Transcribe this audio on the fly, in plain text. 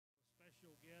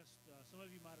blessed. Some of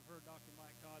you might have heard Dr.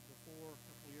 Mike Todd before. A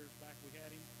couple of years back we had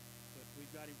him, but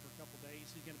we've got him for a couple of days.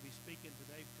 He's going to be speaking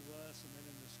today to us, and then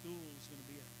in the school he's going to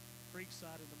be at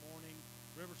Creekside in the morning,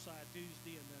 Riverside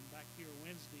Tuesday, and then back here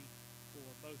Wednesday for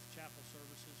both chapel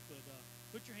services. But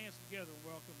put your hands together and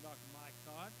welcome Dr. Mike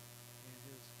Todd and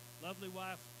his lovely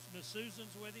wife, Miss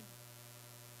Susan's with him.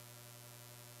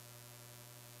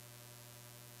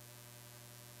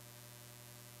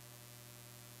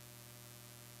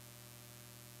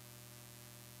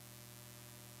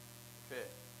 Okay,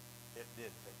 it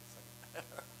did take a second.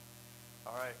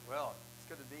 All right, well, it's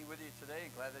good to be with you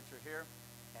today. Glad that you're here,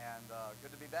 and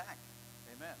good to be back.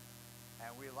 Amen.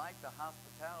 And we like the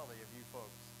hospitality of you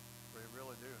folks. We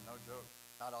really do, no joke.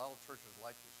 Not all churches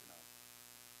like this, you know.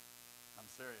 I'm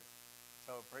serious.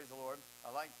 So praise the Lord.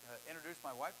 I'd like to introduce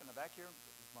my wife in the back here.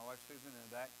 This is my wife Susan in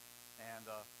the back, and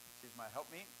she's my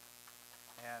helpmeet.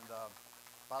 And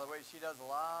by the way, she does a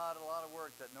lot of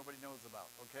work that nobody knows about,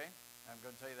 okay? I'm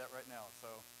going to tell you that right now. So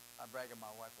I'm bragging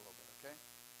my wife a little bit, okay?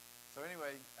 So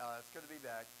anyway, it's good to be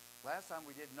back. Last time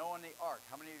we did Noah and the Ark.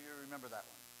 How many of you remember that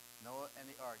one? Noah and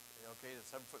the Ark. Okay, the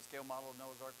 7-foot scale model of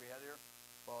Noah's Ark we had here.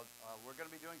 Well, we're going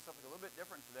to be doing something a little bit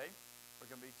different today. We're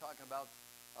going to be talking about,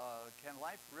 can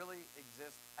life really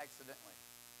exist accidentally?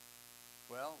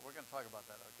 Well, we're going to talk about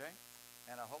that, okay?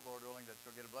 And I hope, Lord willing, that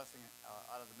you'll get a blessing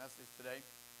out of the message today.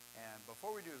 And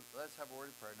before we do, let's have a word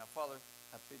of prayer. Now, Father,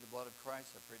 I plead the blood of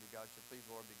Christ. I pray to God, you please,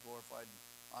 Lord, be glorified and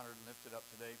honored and lifted up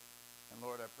today. And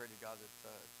Lord, I pray to God that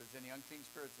if there's any unclean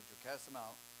spirits, that you'll cast them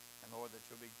out. And Lord, that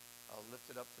you'll be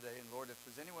lifted up today. And Lord, if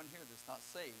there's anyone here that's not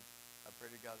saved, I pray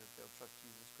to God that they'll trust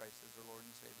Jesus Christ as their Lord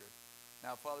and Savior.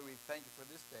 Now, Father, we thank you for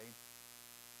this day.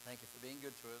 Thank you for being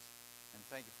good to us. And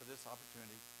thank you for this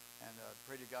opportunity. And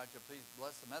pray to God, you'll please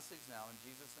bless the message now. In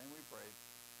Jesus' name we pray.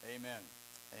 Amen.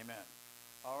 Amen.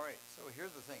 All right, so here's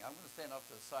the thing. I'm going to stand off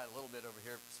to the side a little bit over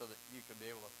here so that you can be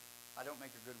able to, I don't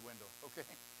make a good window, okay?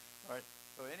 All right,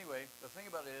 so anyway, the thing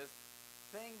about it is,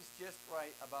 things just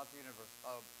right about the universe.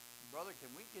 Brother,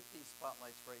 can we get these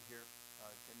spotlights right here?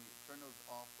 Can you turn those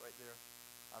off right there?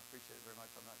 I appreciate it very much.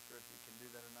 I'm not sure if you can do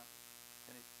that or not.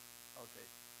 Can you? Okay,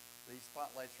 these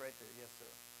spotlights right there, yes,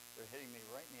 sir. They're hitting me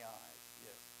right in the eyes,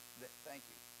 yes. Thank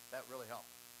you, that really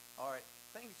helped. All right,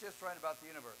 things just right about the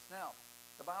universe. Now,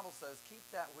 the Bible says, keep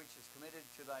that which is committed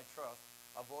to thy trust,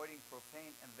 avoiding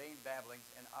profane and vain babblings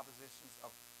and oppositions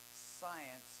of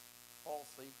science,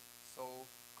 falsely so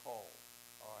called.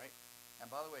 All right? And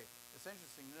by the way, it's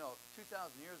interesting to know,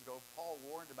 2,000 years ago, Paul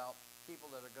warned about people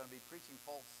that are going to be preaching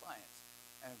false science.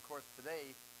 And of course,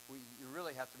 today, you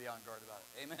really have to be on guard about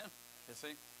it. Amen? You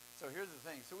see? So here's the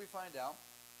thing. So we find out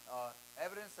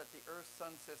evidence that the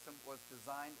Earth-Sun system was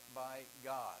designed by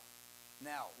God.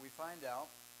 Now, we find out,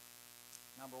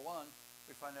 number one,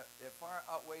 we find out it far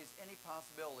outweighs any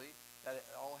possibility that it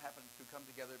all happened to come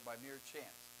together by mere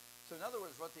chance. So in other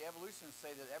words, what the evolutionists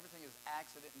say, that everything is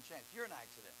accident and chance. You're an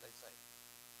accident, they say,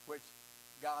 which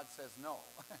God says no.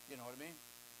 You know what I mean?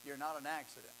 You're not an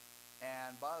accident.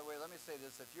 And by the way, let me say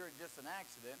this. If you're just an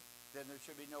accident, then there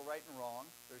should be no right and wrong.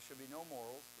 There should be no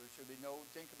morals. There should be no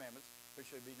 10 Commandments. There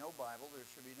should be no Bible. There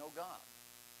should be no God.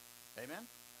 Amen?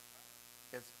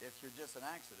 If you're just an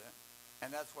accident. And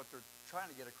that's what they're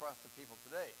trying to get across to people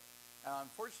today. And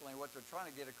unfortunately, what they're trying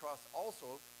to get across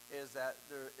also is that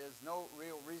there is no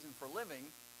real reason for living,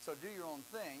 so do your own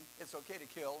thing. It's okay to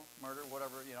kill, murder,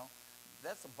 whatever, you know.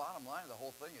 That's the bottom line of the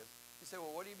whole thing is. You say,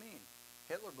 well, what do you mean?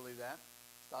 Hitler believed that.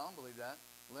 Stalin believed that.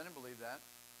 Lenin believed that.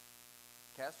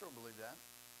 Castro believed that.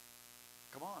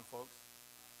 Come on, folks.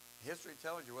 History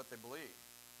tells you what they believed.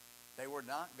 They were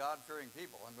not God-fearing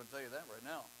people. I'm going to tell you that right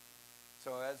now.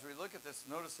 So as we look at this,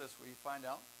 notice this, we find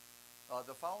out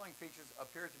the following features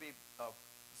appear to be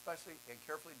especially and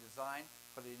carefully designed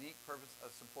for the unique purpose of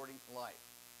supporting life.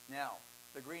 Now,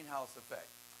 the greenhouse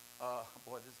effect.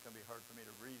 Boy, this is going to be hard for me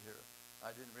to read here.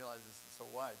 I didn't realize this is so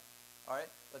wide. All right,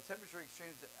 the temperature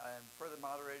extremes and further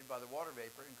moderated by the water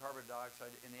vapor and carbon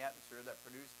dioxide in the atmosphere that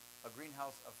produce a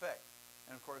greenhouse effect.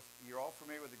 And of course, you're all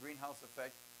familiar with the greenhouse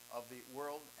effect of the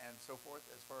world and so forth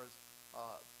as far as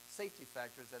safety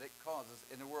factors that it causes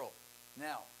in the world.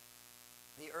 Now,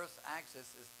 the Earth's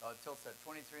axis is tilts at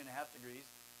 23.5 degrees.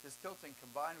 This tilting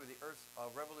combined with the Earth's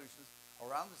revolutions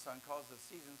around the sun causes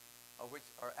seasons which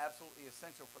are absolutely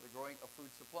essential for the growing of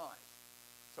food supplies.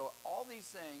 So all these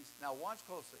things, now watch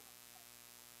closely.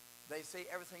 They say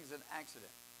everything's an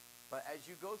accident. But as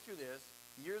you go through this,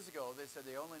 years ago they said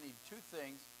they only need 2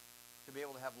 things to be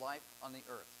able to have life on the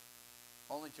Earth.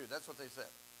 Only 2, that's what they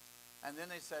said. And then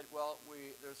they said, well,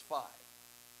 there's 5.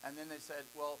 And then they said,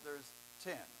 well, there's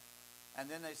 10. And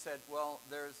then they said, well,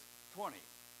 there's 20.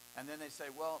 And then they say,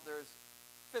 well, there's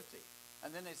 50. And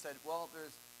And then they said, well,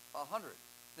 there's 100.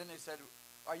 Then they said,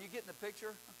 are you getting the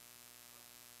picture?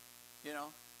 You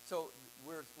know, so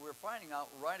we're finding out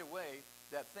right away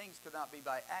that things could not be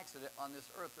by accident on this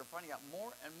earth. They're finding out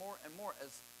more and more and more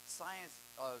as science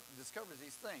discovers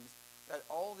these things, that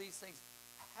all these things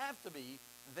have to be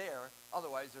there,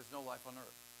 otherwise there's no life on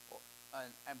earth.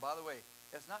 And by the way,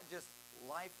 it's not just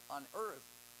life on earth,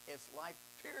 it's life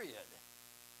period,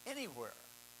 anywhere.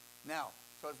 Now,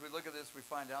 so as we look at this, we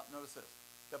find out, notice this,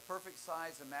 the perfect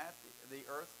size and mass, the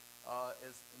earth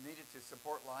is needed to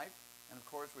support life. And of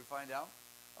course, we find out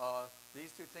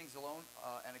these two things alone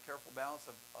and a careful balance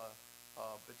of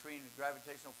between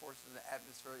gravitational forces and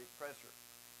atmospheric pressure.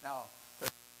 Now,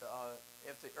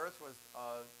 if the earth was,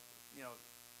 you know,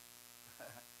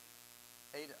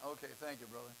 okay, thank you,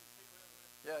 brother.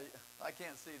 Yeah, I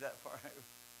can't see that far.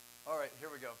 All right, here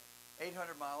we go.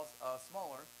 800 miles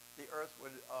smaller, the earth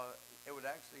would, it would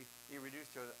actually be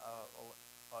reduced to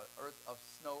an earth of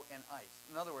snow and ice.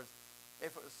 In other words,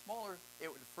 if it was smaller, it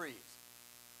would freeze.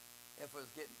 If it was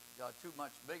getting too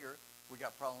much bigger, we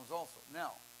got problems also.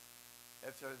 Now,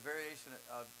 if there's variation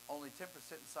of only 10%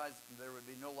 in size, there would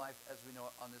be no life as we know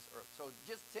it on this earth. So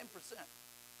just 10%.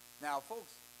 Now,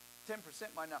 folks, 10%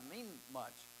 might not mean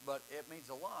much, but it means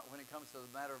a lot when it comes to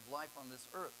the matter of life on this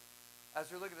earth.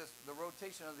 As we look at this, the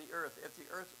rotation of the earth, if the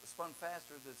earth spun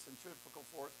faster, the centrifugal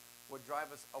force would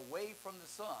drive us away from the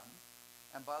sun.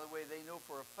 And by the way, they know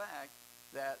for a fact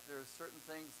that there's certain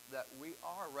things that we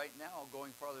are right now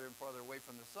going farther and farther away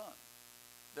from the sun.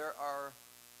 There are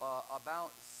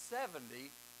about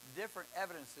 70 different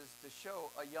evidences to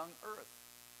show a young earth.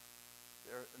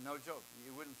 No joke,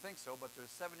 you wouldn't think so, but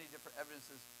there's 70 different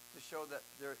evidences to show that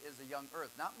there is a young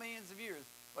earth. Not millions of years,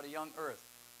 but a young earth.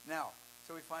 Now,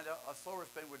 so we find out a slower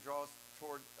spin would draw us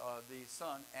toward the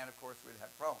sun, and of course we'd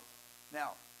have problems.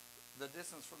 Now, the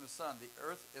distance from the sun, the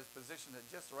earth is positioned at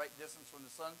just the right distance from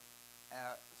the sun,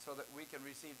 so that we can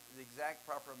receive the exact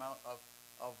proper amount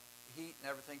of heat and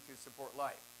everything to support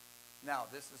life. Now,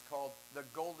 this is called the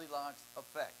Goldilocks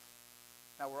effect.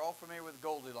 Now, we're all familiar with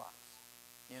Goldilocks.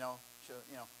 You know,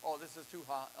 oh, this is too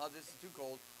hot. Oh, this is too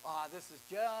cold. Ah, this is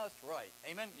just right.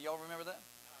 Amen? Y'all remember that?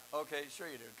 Okay, sure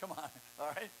you do. Come on. All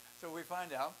right? So we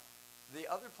find out the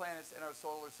other planets in our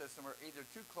solar system are either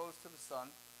too close to the sun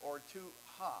or too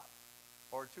hot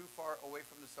or too far away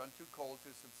from the sun, too cold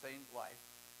to sustain life.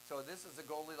 So this is the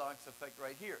Goldilocks effect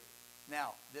right here.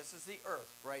 Now, this is the earth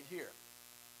right here.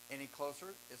 Any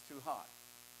closer is too hot.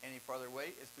 Any farther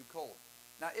away is too cold.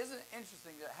 Now, isn't it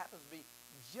interesting that it happens to be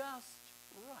just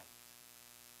right?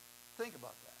 Think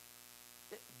about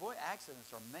that. Boy,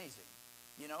 accidents are amazing.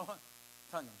 You know,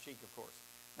 tongue in cheek, of course.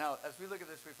 Now, as we look at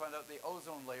this, we find out the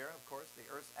ozone layer, of course, the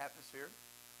Earth's atmosphere.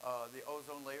 The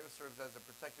ozone layer serves as a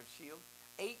protective shield.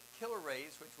 8 killer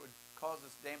rays, which would cause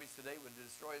us damage today, would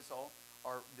destroy us all,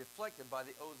 are deflected by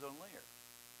the ozone layer.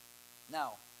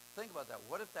 Now, think about that.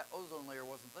 What if that ozone layer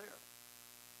wasn't there?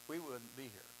 We wouldn't be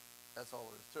here. That's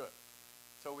all there is to it.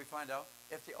 So we find out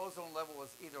if the ozone level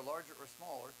was either larger or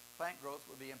smaller, plant growth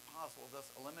would be impossible,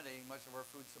 thus eliminating much of our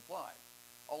food supply.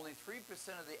 Only 3%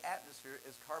 of the atmosphere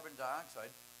is carbon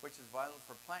dioxide, which is vital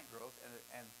for plant growth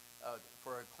and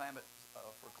for climate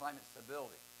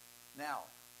stability. Now,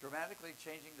 dramatically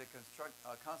changing the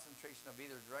concentration of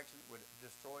either direction would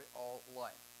destroy all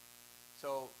life.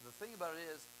 So the thing about it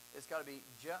is, it's got to be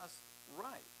just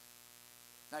right.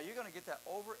 Now, you're going to get that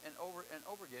over and over and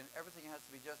over again. Everything has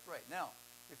to be just right. Now,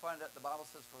 we find that the Bible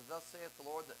says, for thus saith the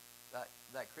Lord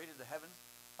that created the heavens,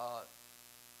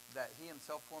 that he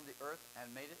himself formed the earth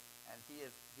and made it, and he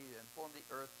formed the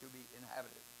earth to be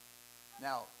inhabited.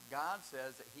 Now, God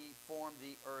says that he formed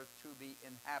the earth to be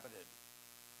inhabited.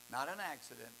 Not an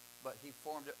accident, but he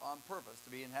formed it on purpose to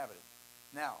be inhabited.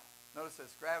 Now, notice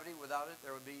this, gravity, without it,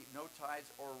 there would be no tides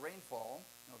or rainfall,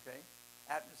 okay?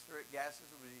 Atmospheric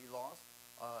gases would be lost.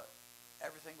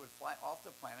 Everything would fly off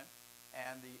the planet,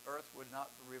 and the earth would not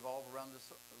revolve around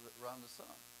the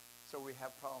sun. So we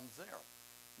have problems there.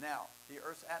 Now, the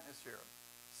earth's atmosphere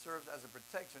serves as a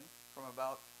protection from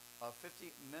about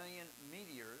 50 million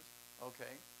meteors,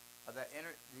 okay, that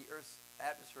enter the earth's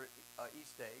atmosphere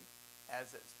each day,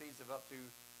 as it speeds of up to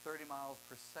 30 miles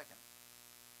per second.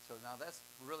 So now that's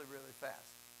really, really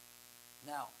fast.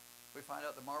 Now, we find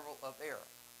out the marvel of air.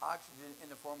 Oxygen in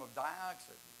the form of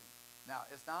dioxide. Now,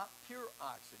 it's not pure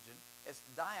oxygen, it's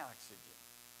dioxygen.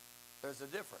 There's a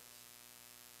difference.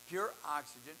 Pure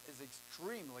oxygen is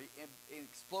extremely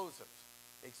explosive,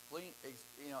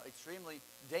 extremely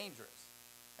dangerous,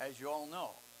 as you all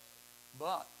know.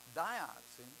 But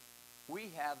dioxin,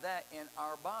 we have that in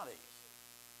our bodies.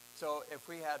 So if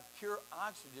we had pure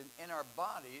oxygen in our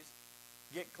bodies,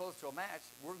 get close to a match,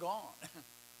 we're gone.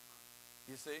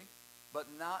 You see? But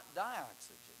not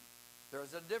dioxygen.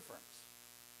 There's a difference.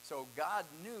 So God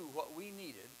knew what we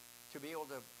needed to be able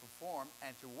to perform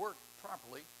and to work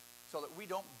properly so that we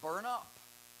don't burn up.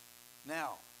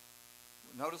 Now,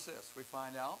 notice this. We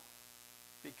find out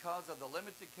because of the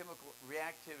limited chemical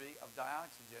reactivity of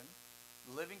dioxygen,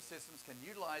 living systems can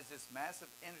utilize this massive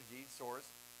energy source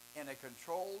in a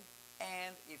controlled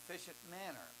and efficient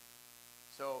manner.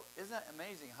 So isn't that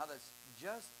amazing how that's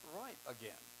just right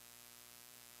again?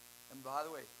 And by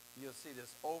the way, you'll see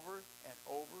this over and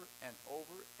over and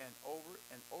over and over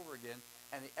and over again,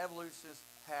 and the evolutionists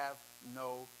have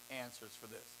no answers for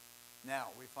this. Now,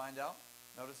 we find out,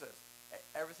 notice this,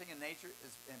 everything in nature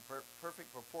is in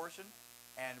perfect proportion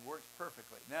and works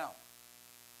perfectly. Now,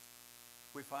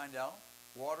 we find out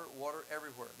water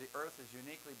everywhere. The earth is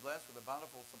uniquely blessed with a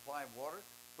bountiful supply of water,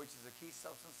 which is a key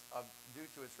substance due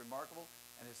to its remarkable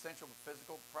and essential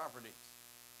physical properties,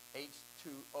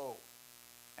 H2O.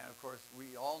 And of course,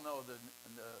 we all know the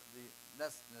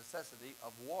necessity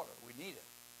of water. We need it.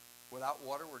 Without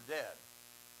water, we're dead.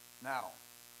 Now,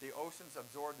 the oceans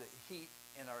absorb the heat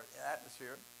in our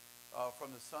atmosphere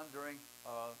from the sun during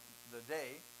the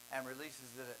day and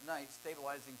releases it at night,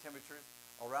 stabilizing temperatures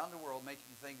around the world,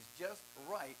 making things just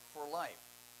right for life.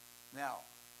 Now,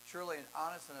 surely an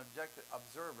honest and objective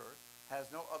observer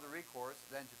has no other recourse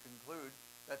than to conclude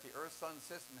that the Earth-Sun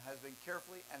system has been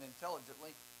carefully and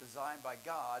intelligently designed by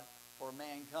God for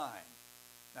mankind.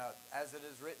 Now, as it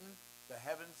is written, the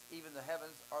heavens, even the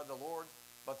heavens, are the Lord's,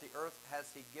 but the earth has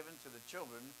he given to the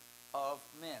children of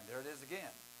men. There it is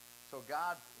again. So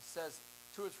God says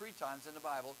 2 or 3 times in the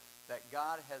Bible that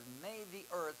God has made the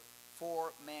earth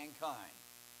for mankind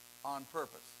on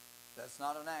purpose. That's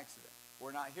not an accident.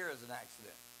 We're not here as an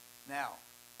accident. Now,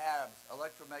 atoms,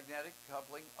 electromagnetic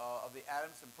coupling of the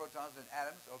atoms and protons in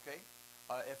atoms, okay.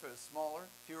 If it was smaller,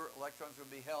 fewer electrons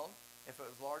would be held. If it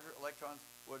was larger, electrons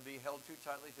would be held too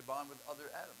tightly to bond with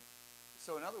other atoms.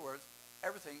 So in other words,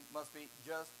 everything must be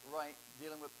just right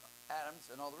dealing with atoms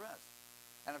and all the rest.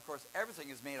 And of course, everything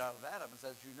is made out of atoms,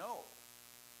 as you know.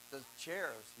 The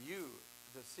chairs,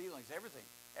 the ceilings,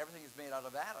 everything is made out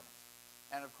of atoms.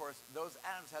 And of course, those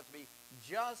atoms have to be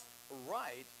just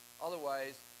right,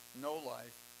 otherwise no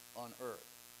life on Earth.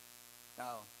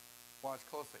 Now, watch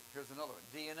closely. Here's another one,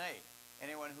 DNA.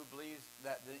 Anyone who believes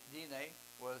that the DNA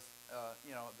was,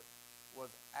 was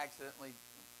accidentally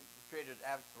created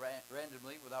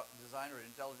randomly without design or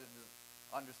intelligent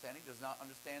understanding does not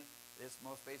understand its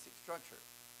most basic structure.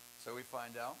 So we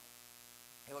find out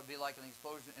it would be like an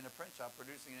explosion in a print shop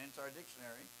producing an entire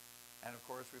dictionary, and of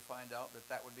course we find out that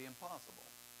that would be impossible.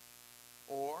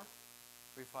 Or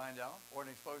we find out, or an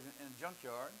explosion in a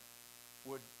junkyard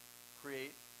would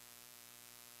create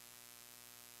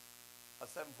a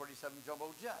 747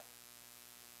 jumbo jet.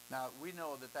 Now we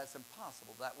know that that's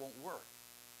impossible. That won't work.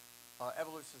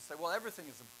 Evolutionists say, well, everything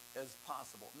is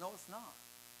possible. No, it's not.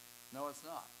 No, it's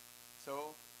not.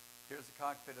 So here's the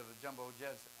cockpit of a jumbo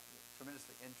jet,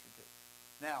 tremendously intricate.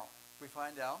 Now, we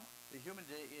find out the human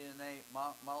DNA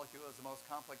molecule is the most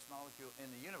complex molecule in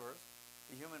the universe.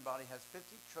 The human body has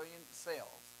 50 trillion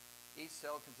cells. Each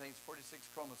cell contains 46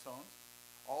 chromosomes.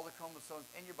 All the chromosomes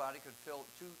in your body could fill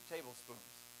 2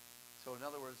 tablespoons. So in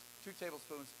other words, 2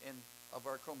 tablespoons of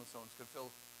our chromosomes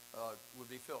would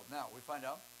be filled. Now, we find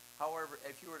out, however,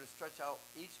 if you were to stretch out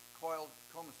each coiled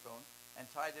chromosome and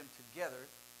tie them together,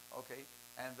 okay,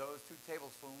 and those 2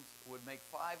 tablespoons would make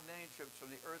 5 million trips from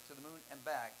the Earth to the Moon and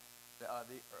back.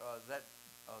 That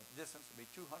distance would be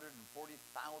 240,000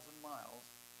 miles,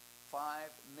 5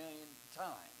 million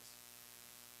times.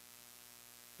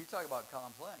 You talk about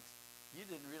complex. You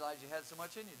didn't realize you had so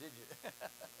much in you, did you?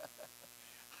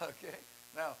 Okay.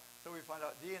 Now, so we find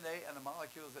out DNA and the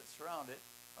molecules that surround it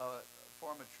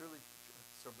form a truly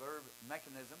superb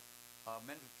mechanism,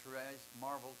 miniaturized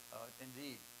marvel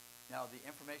indeed. Now, the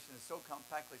information is so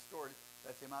compactly stored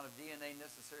that the amount of DNA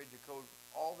necessary to code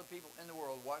all the people in the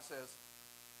world, watch this,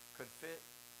 could fit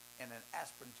in an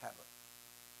aspirin tablet.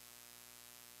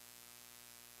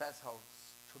 That's how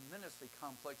tremendously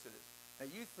complex it is. Now,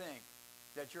 you think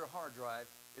that your hard drive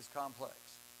is complex.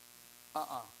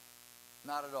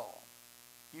 Not at all.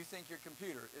 You think your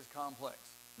computer is complex.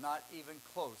 Not even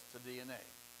close to DNA.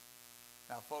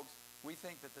 Now, folks, we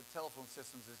think that the telephone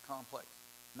systems is complex.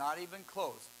 Not even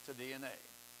close to DNA.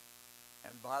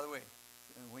 And by the way,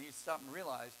 when you stop and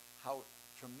realize how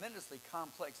tremendously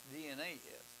complex DNA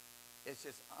is, it's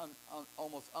just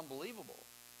almost unbelievable,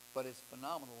 but it's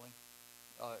phenomenally,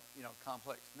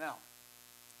 complex. Now,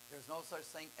 there's no such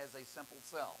thing as a simple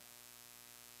cell.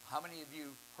 How many of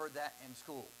you heard that in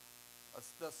school?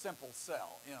 The simple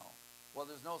cell, Well,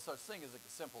 there's no such thing as a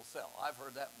simple cell. I've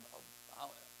heard that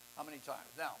how many times?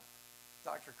 Now,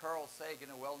 Dr. Carl Sagan,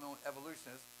 a well-known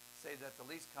evolutionist, say that the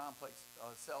least complex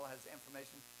cell has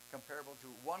information comparable to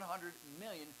 100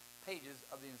 million pages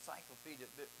of the Encyclopedia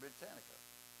Britannica.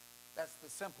 That's the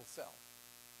simple cell.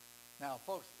 Now,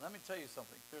 folks, let me tell you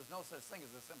something. There's no such thing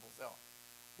as a simple cell.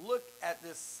 Look at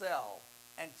this cell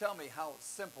and tell me how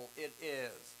simple it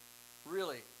is.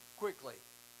 Really, quickly.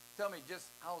 Tell me just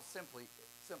how simple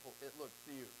it looks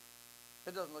to you.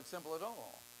 It doesn't look simple at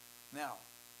all. Now,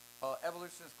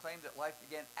 evolutionists claim that life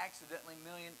began accidentally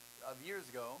millions of years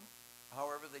ago.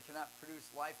 However, they cannot produce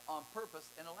life on purpose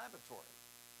in a laboratory.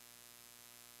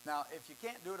 Now, if you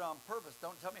can't do it on purpose,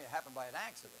 don't tell me it happened by an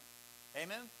accident.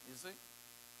 Amen? You see?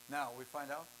 Now, we find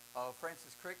out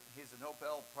Francis Crick, he's a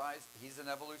Nobel Prize, he's an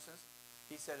evolutionist.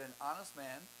 He said an honest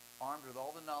man, armed with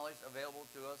all the knowledge available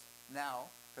to us now,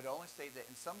 could only state that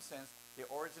in some sense, the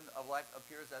origin of life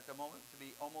appears at the moment to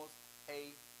be almost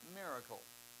a miracle.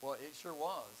 Well, it sure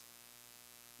was.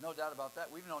 No doubt about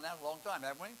that. We've known that a long time,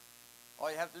 haven't we?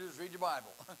 All you have to do is read your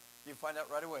Bible. You find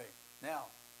out right away. Now,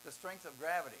 the strength of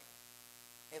gravity.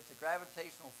 If the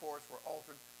gravitational force were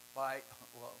altered by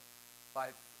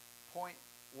 0.00037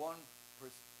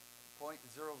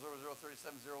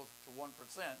 zeros to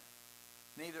 1%,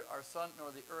 neither our sun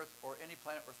nor the earth or any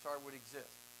planet or star would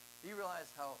exist. Do you realize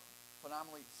how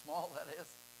phenomenally small that is?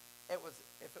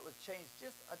 If it was changed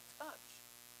just a touch,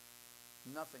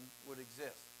 nothing would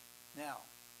exist. Now,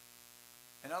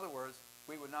 in other words,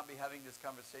 we would not be having this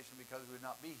conversation because we would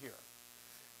not be here.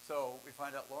 So we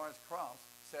find out Lawrence Krauss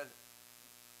said,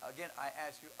 again, I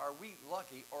ask you, are we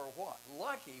lucky or what?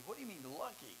 Lucky? What do you mean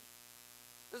lucky?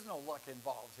 There's no luck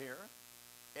involved here.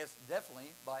 It's definitely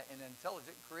by an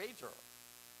intelligent creator.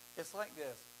 It's like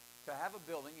this. To have a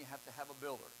building, you have to have a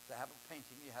builder. To have a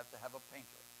painting, you have to have a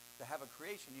painter. To have a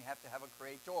creation, you have to have a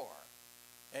creator.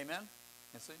 Amen?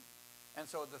 You see? And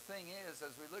so the thing is,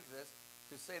 as we look at this,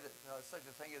 to say that such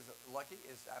a thing as lucky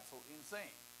is absolutely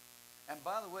insane. And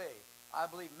by the way, I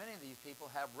believe many of these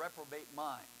people have reprobate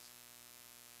minds.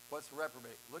 What's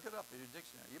reprobate? Look it up in your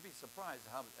dictionary. You'll be surprised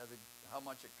how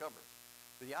much it covers.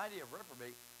 But the idea of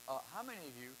reprobate, how many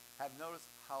of you have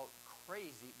noticed how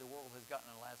crazy the world has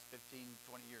gotten in the last 15,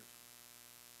 20 years?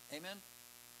 Amen?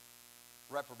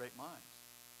 Reprobate minds.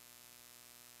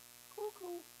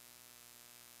 Cuckoo.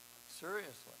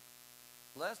 Seriously.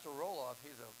 Lester Roloff,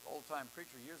 he's an old-time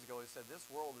preacher years ago, he said, this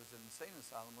world is an insane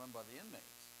asylum run by the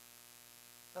inmates.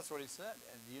 That's what he said.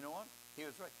 And you know what? He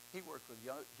was right. He worked with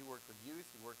youth, he worked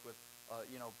with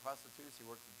prostitutes, he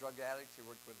worked with drug addicts, he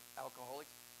worked with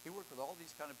alcoholics. He worked with all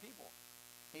these kind of people.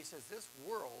 He says this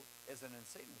world is an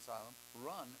insane asylum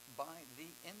run by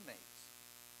the inmates.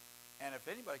 And if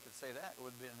anybody could say that, it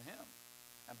would have been him.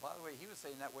 And by the way, he was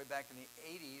saying that way back in the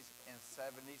 80s and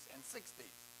 70s and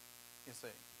 60s, you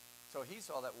see. So he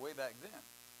saw that way back then.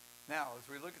 Now, as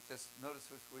we look at this, notice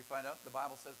we find out the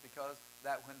Bible says because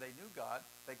that when they knew God,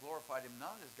 they glorified him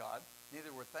not as God,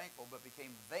 neither were thankful, but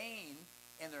became vain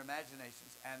in their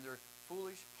imaginations, and their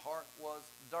foolish heart was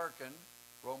darkened.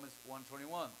 Romans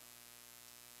 1:21.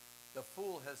 The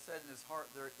fool has said in his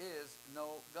heart, there is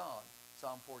no God.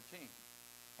 Psalm 14.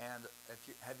 And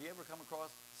have you ever come across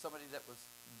somebody that was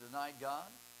denied God?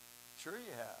 Sure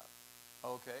you have.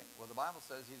 Okay, well the Bible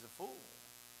says he's a fool.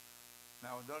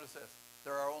 Now notice this.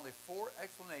 There are only 4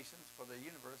 explanations for the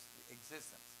universe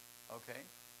existence. Okay?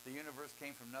 The universe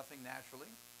came from nothing naturally.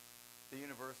 The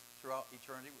universe throughout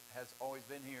eternity has always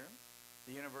been here.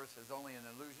 The universe is only an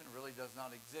illusion, really does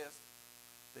not exist.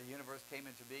 The universe came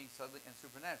into being suddenly and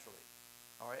supernaturally.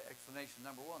 All right, explanation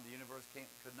number 1. The universe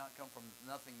could not come from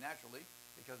nothing naturally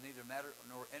because neither matter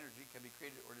nor energy can be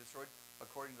created or destroyed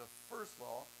according to the first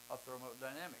law of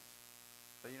thermodynamics.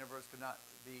 The universe could not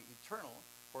be eternal,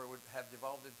 for it would have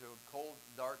devolved into a cold,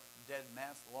 dark, dead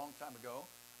mass a long time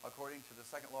ago, according to the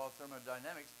second law of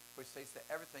thermodynamics, which states that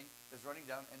everything is running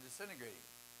down and disintegrating.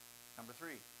 Number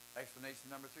 3, explanation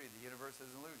number 3, the universe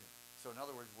is an illusion. So in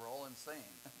other words, we're all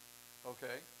insane.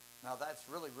 Okay? Now that's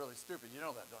really, really stupid. You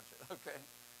know that, don't you? Okay?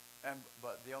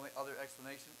 But the only other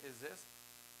explanation is this.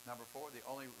 Number 4, the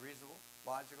only reasonable,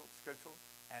 logical, scriptural,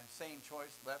 and sane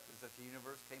choice left is that the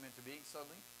universe came into being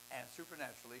suddenly and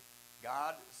supernaturally.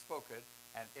 God spoke it,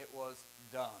 and it was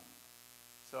done.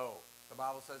 So, the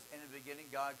Bible says, in the beginning,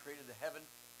 God created the heaven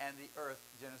and the earth,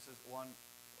 Genesis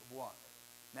 1:1.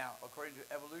 Now, according to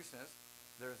evolutionists,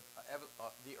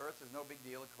 the earth is no big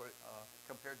deal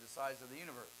compared to the size of the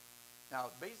universe. Now,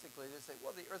 basically, they say,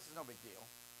 well, the earth is no big deal.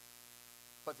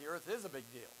 But the earth is a big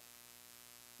deal.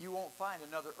 You won't find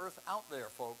another earth out there,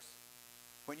 folks.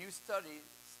 When you study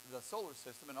the solar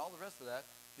system and all the rest of that,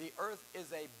 The earth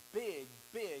is a big,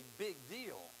 big, big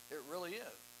deal. It really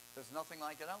is. There's nothing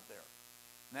like it out there.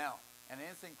 Now, and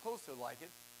anything closer like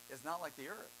it is not like the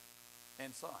earth.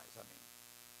 In size, I mean.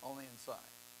 Only in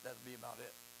size. That'd be about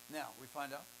it. Now, we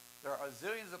find out there are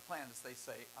zillions of planets, they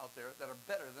say, out there that are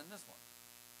better than this one.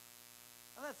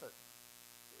 And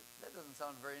that doesn't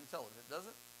sound very intelligent, does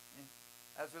it?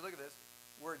 As we look at this,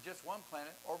 we're just one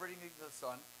planet orbiting the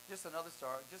sun, just another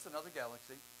star, just another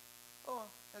galaxy. Oh,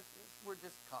 we're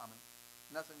just common.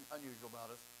 Nothing unusual about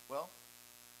us. Well,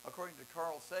 according to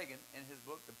Carl Sagan in his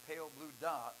book, The Pale Blue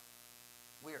Dot,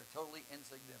 we are totally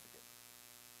insignificant.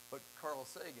 But Carl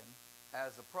Sagan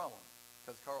has a problem,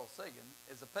 because Carl Sagan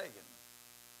is a pagan.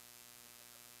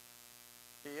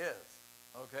 He is,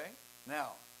 okay?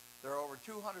 Now, there are over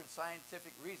 200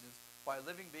 scientific reasons why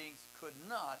living beings could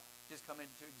not just come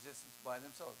into existence by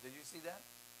themselves. Did you see that?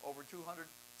 Over 200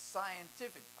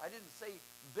 scientific, I didn't say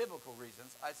biblical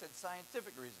reasons, I said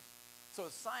scientific reasons. So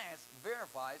science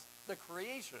verifies the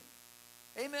creation.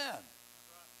 Amen.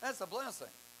 That's a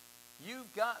blessing.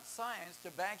 You've got science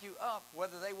to back you up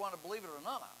whether they want to believe it or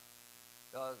not.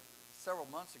 Several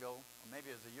months ago, or maybe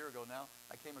it was a year ago now,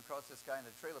 I came across this guy in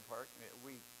a trailer park.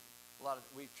 We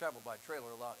traveled by trailer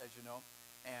a lot, as you know.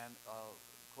 And, of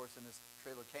course, in this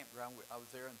trailer campground, I was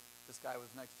there, and this guy was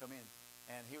next to me,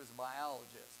 and he was a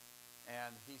biologist.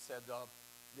 And he said,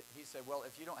 well,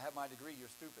 if you don't have my degree, you're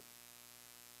stupid.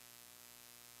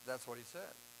 That's what he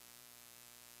said.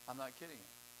 I'm not kidding you.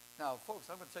 Now, folks,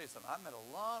 I'm going to tell you something. I've met a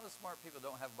lot of smart people that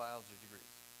don't have biology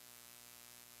degrees.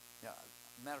 Yeah,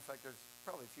 matter of fact, there's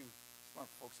probably a few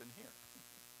smart folks in here.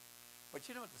 But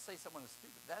you know what, to say someone is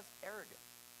stupid, that's arrogant.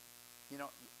 You know,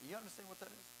 you understand what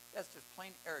that is? That's just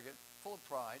plain arrogant, full of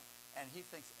pride, and he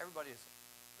thinks everybody is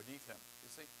beneath him, you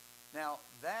see? Now,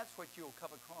 that's what you'll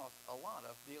come across a lot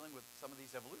of dealing with some of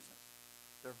these evolutionists.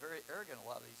 They're very arrogant, a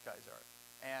lot of these guys are,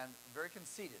 and very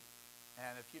conceited.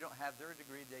 And if you don't have their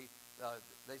degree,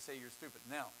 they say you're stupid.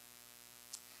 Now,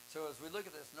 so as we look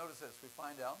at this, notice this. We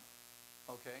find out,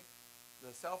 okay,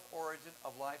 the self-origin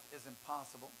of life is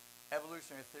impossible.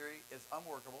 Evolutionary theory is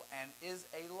unworkable and is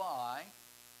a lie.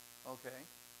 Okay,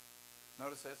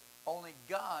 notice this. Only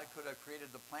God could have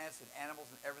created the plants and animals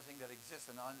and everything that exists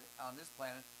on this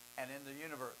planet and in the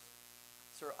universe.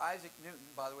 Sir Isaac Newton,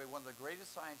 by the way, one of the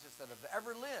greatest scientists that have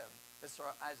ever lived is Sir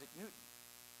Isaac Newton.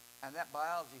 And that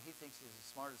biology, he thinks he's as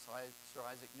smart as Sir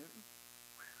Isaac Newton.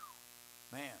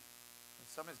 Whew. Man,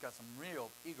 somebody's got some real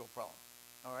ego problems.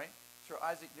 All right? Sir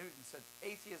Isaac Newton said,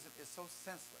 atheism is so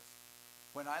senseless.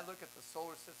 When I look at the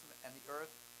solar system and the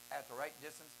earth at the right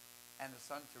distance and the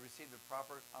sun to receive the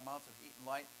proper amounts of heat and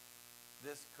light,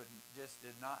 this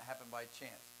did not happen by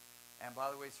chance. And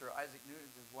by the way, Sir Isaac Newton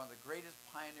is one of the greatest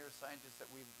pioneer scientists that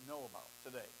we know about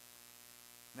today.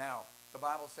 Now, the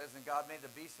Bible says, and God made the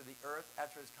beasts of the earth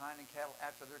after his kind, and cattle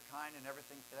after their kind, and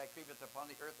everything that creepeth upon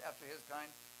the earth after his kind.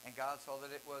 And God saw that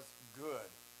it was good.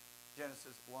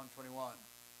 Genesis 1:21.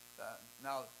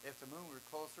 Now, if the moon were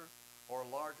closer or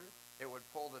larger, it would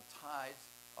pull the tides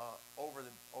over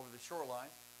the shoreline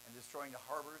and destroying the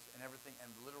harbors and everything, and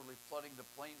literally flooding the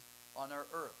plains on our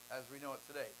earth as we know it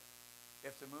today.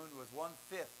 If the moon was 1/5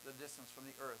 the distance from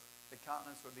the earth, the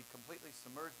continents would be completely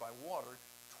submerged by water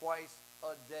twice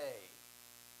a day.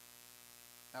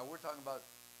 Now, we're talking about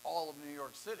all of New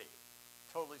York City,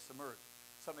 totally submerged.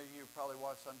 Some of you probably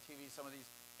watched on TV some of these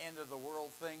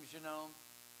end-of-the-world things, you know,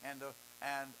 and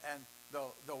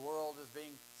the world is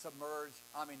being submerged.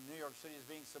 I mean, New York City is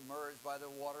being submerged by the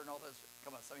water and all this.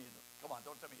 Come on, some of you, come on,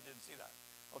 don't tell me you didn't see that.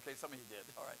 Okay, some of you did.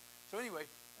 All right. So anyway,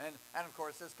 and of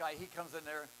course, this guy, he comes in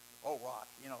there, Rock,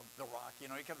 you know, the Rock, you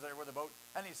know, he comes there with a boat,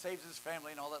 and he saves his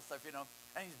family and all that stuff, you know,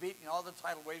 and he's beating all the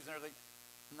tidal waves and everything.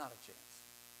 Not a chance.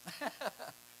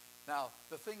 Now,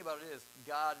 the thing about it is,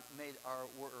 God made our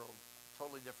world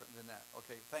totally different than that.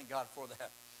 Okay, thank God for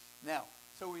that. Now,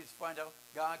 so we find out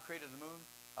God created the moon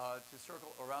to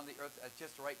circle around the earth at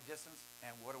just the right distance,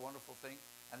 and what a wonderful thing.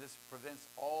 And this prevents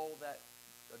all that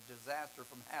disaster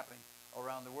from happening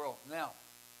around the world. Now,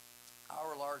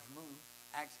 our large moon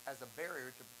acts as a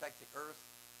barrier to protect the earth,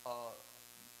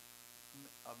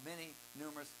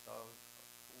 numerous,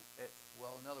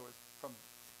 in other words, from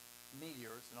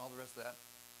meteors and all the rest of that.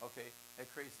 Okay, it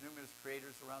creates numerous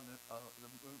craters around the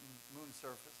moon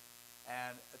surface,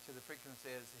 and to the frequency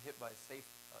is hit by space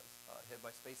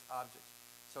objects.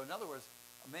 So in other words,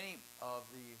 many of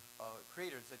the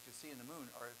craters that you see in the moon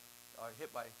are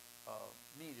hit by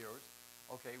meteors.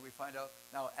 Okay, we find out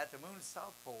now at the moon's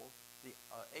south pole, the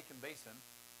Aitken Basin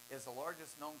is the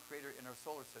largest known crater in our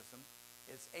solar system.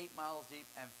 It's 8 miles deep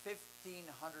and 1,500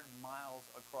 miles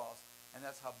across, and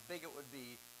that's how big it would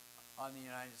be on the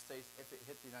United States if it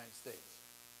hit the United States.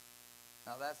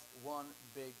 Now that's one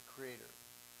big creator.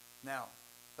 Now,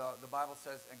 the Bible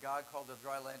says, and God called the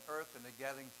dry land earth, and the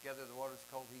gathering together of the waters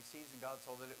called he seas, and God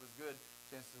saw that it was good.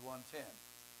 Genesis 1:10.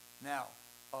 Now,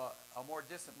 a more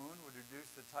distant moon would reduce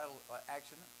the tidal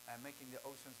action and making the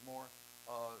oceans more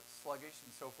sluggish and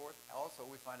so forth. Also,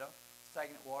 we find out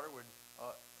stagnant water would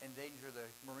endanger the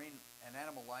marine and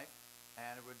animal life,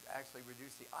 and it would actually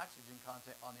reduce the oxygen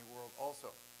content on the world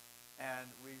also. And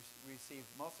we receive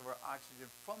most of our oxygen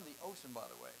from the ocean, by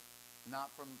the way,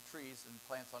 not from trees and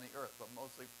plants on the earth, but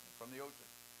mostly from the ocean.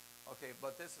 Okay,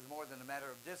 but this is more than a matter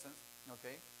of distance.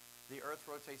 Okay, the earth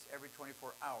rotates every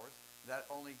 24 hours. That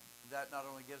not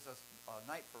only gives us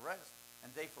night for rest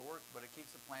and day for work, but it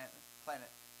keeps the planet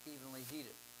evenly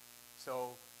heated.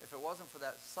 So if it wasn't for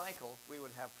that cycle, we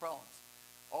would have problems.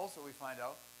 Also, we find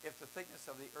out if the thickness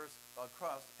of the Earth's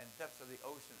crust and depths of the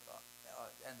ocean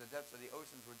and the depths of the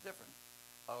oceans were different,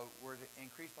 were to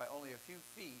increase by only a few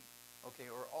feet, okay,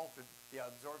 or altered, the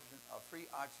absorption of free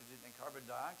oxygen and carbon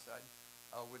dioxide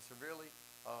would severely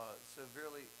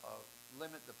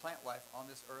limit the plant life on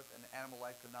this Earth, and animal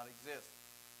life could not exist.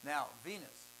 Now,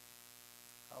 Venus,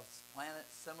 a planet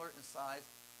similar in size,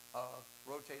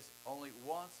 rotates only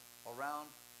once around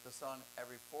the sun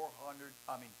every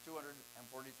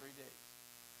 243 days.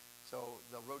 So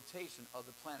the rotation of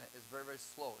the planet is very, very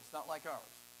slow. It's not like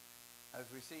ours.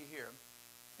 As we see here,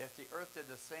 if the Earth did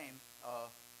the same,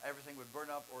 everything would burn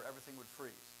up or everything would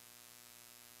freeze.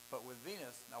 But with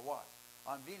Venus, now watch.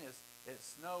 On Venus, it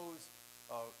snows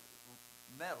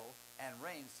metal and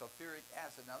rains sulfuric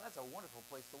acid. Now that's a wonderful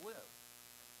place to live.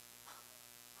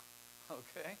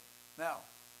 Okay? Now,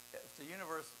 if the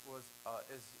universe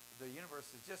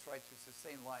is just right to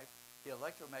sustain life, the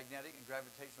electromagnetic and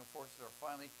gravitational forces are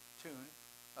finely tuned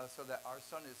so that our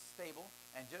sun is stable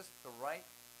and just the right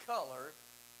color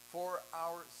for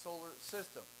our solar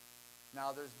system.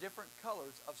 Now, there's different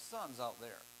colors of suns out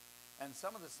there. And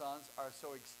some of the suns are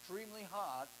so extremely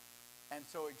hot and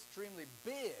so extremely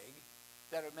big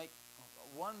that it would make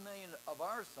 1 million of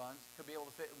our suns could be able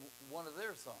to fit in one of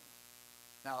their suns.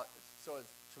 Now, so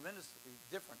it's tremendously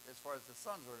different as far as the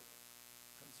suns are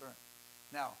concerned.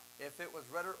 Now, if it was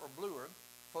redder or bluer,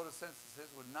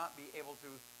 photosynthesis would not be able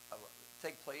to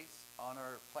take place on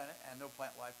our planet, and no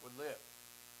plant life would live.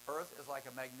 Earth is like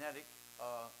a magnet,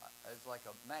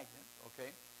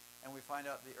 okay? And we find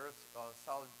out the Earth's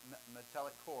solid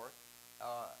metallic core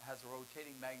has a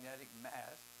rotating magnetic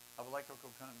mass of electrical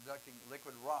conducting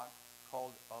liquid rock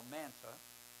called a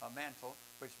mantle,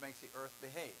 which makes the Earth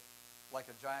behave like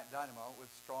a giant dynamo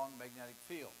with strong magnetic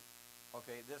field.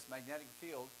 Okay, this magnetic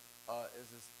field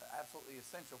is absolutely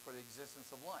essential for the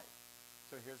existence of life.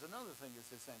 So here's another thing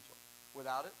that's essential.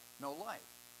 Without it, no life.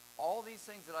 All these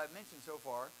things that I've mentioned so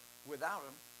far, without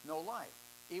them, no life.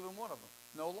 Even one of them,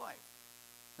 no life.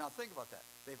 Now think about that.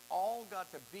 They've all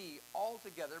got to be all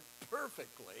together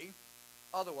perfectly.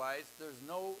 Otherwise, there's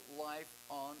no life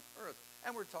on Earth.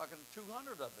 And we're talking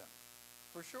 200 of them,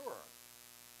 for sure.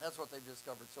 That's what they've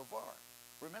discovered so far.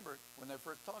 Remember, when they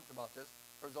first talked about this,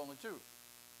 there was only 2.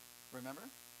 Remember?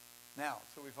 Now,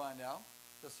 so we find out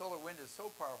the solar wind is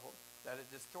so powerful that it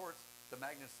distorts the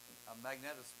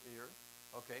magnetosphere,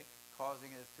 okay,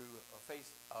 causing it to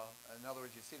face, in other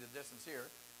words, you see the distance here,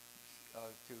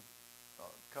 to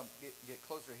get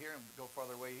closer here and go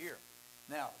farther away here.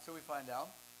 Now, so we find out,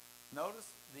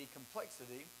 notice the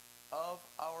complexity of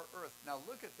our Earth. Now,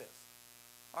 look at this.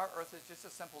 Our Earth is just a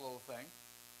simple little thing.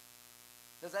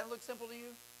 Does that look simple to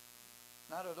you?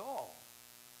 Not at all.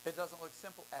 It doesn't look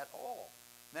simple at all.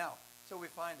 Now, so we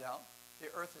find out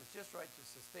the Earth is just right to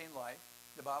sustain life.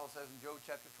 The Bible says in Job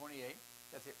chapter 28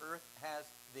 that the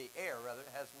air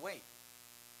has weight.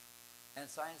 And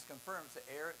science confirms the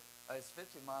air is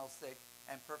 50 miles thick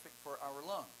and perfect for our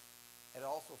lungs. It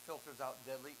also filters out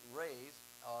deadly rays,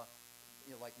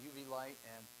 like UV light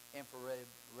and infrared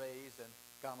rays and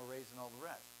gamma rays and all the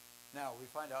rest. Now, we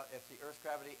find out if the Earth's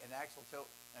gravity and axial tilt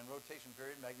and rotation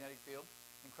period, magnetic field,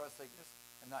 and crust thickness,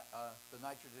 and the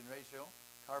nitrogen ratio,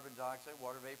 carbon dioxide,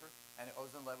 water vapor, and the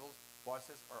ozone levels,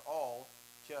 watch this, are all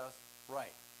just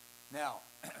right. Now,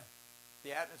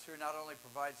 the atmosphere not only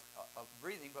provides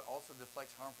breathing, but also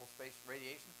deflects harmful space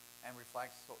radiation and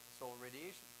reflects solar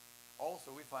radiation.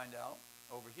 Also, we find out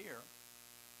over here,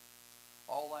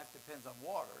 all life depends on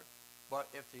water,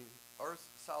 but if the Earth's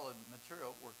solid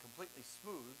material were completely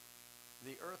smooth,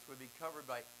 the Earth would be covered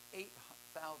by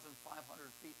 8,500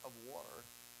 feet of water,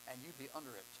 and you'd be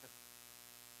under it.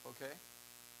 Okay?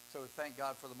 So thank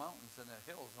God for the mountains and the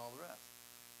hills and all the rest.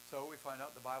 So we find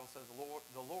out the Bible says,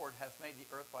 the Lord hath made the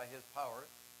earth by his power.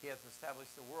 He hath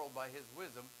established the world by his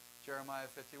wisdom. Jeremiah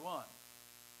 51.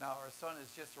 Now our sun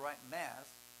is just the right mass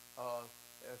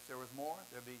If there was more,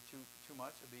 there'd be too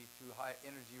much. It'd be too high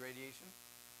energy radiation.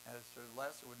 And if there's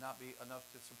less, it would not be enough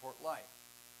to support life.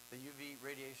 The UV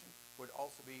radiation would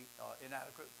also be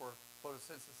inadequate for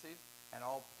photosynthesis, and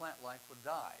all plant life would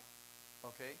die.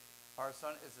 Okay? Our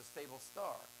sun is a stable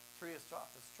star. Three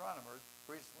astronomers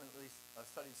recently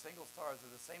studied single stars of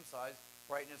the same size,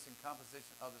 brightness, and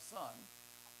composition of the sun.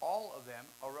 All of them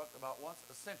erupt about once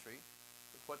a century,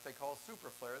 what they call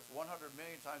superflares, 100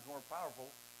 million times more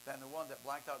powerful than the one that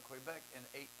blacked out Quebec in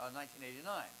 1989.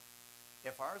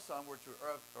 If our sun were to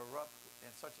erupt in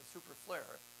such a super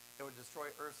flare, it would destroy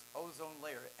Earth's ozone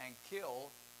layer and kill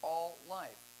all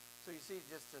life. So you see,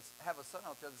 just to have a sun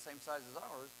out there the same size as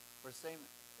ours, or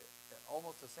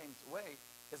almost the same way,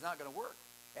 is not going to work.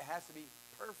 It has to be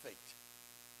perfect.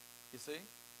 You see?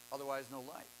 Otherwise, no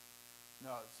life.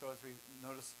 No. So as we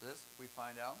notice this, we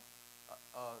find out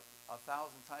 1,000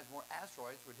 times more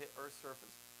asteroids would hit Earth's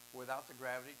surface without the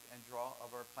gravity and draw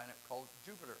of our planet called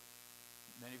Jupiter.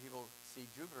 Many people see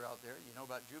Jupiter out there. You know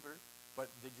about Jupiter. But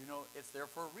did you know it's there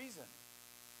for a reason?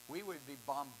 We would be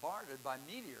bombarded by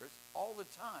meteors all the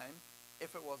time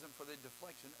if it wasn't for the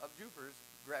deflection of Jupiter's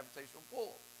gravitational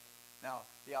pull. Now,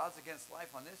 the odds against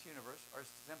life on this universe are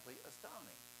simply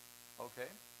astounding. Okay?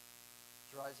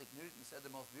 Sir Isaac Newton said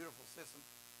the most beautiful system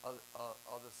of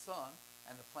the sun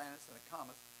and the planets and the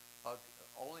comets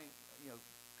only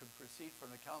could proceed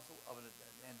from the counsel of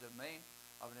and domain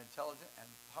of an intelligent and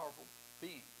powerful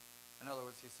being. In other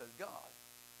words, he said God.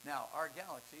 Now, our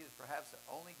galaxy is perhaps the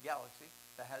only galaxy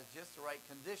that has just the right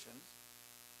conditions.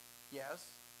 Yes,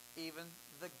 even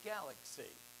the galaxy.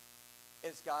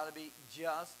 It's got to be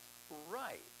just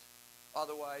right.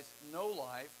 Otherwise, no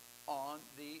life on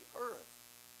the Earth.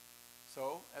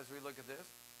 So, as we look at this,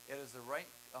 it is the right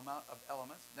amount of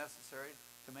elements necessary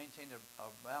to maintain a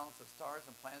balance of stars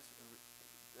and planets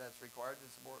that's required to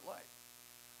support life.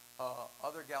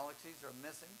 Other galaxies are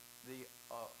missing the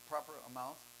proper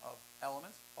amount of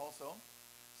elements. Also,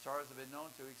 stars have been known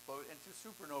to explode into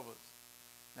supernovas.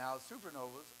 Now,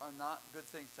 supernovas are not good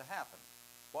things to happen.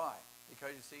 Why?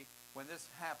 Because you see, when this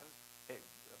happens, it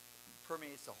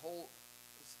permeates the whole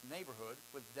neighborhood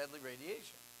with deadly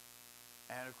radiation.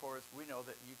 And of course, we know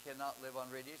that you cannot live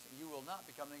on radiation. You will not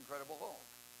become an Incredible Hulk.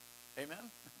 Amen?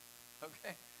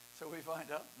 Okay? So we find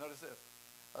out, notice this,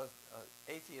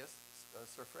 atheist,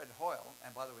 Sir Fred Hoyle,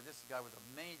 and by the way, this guy was a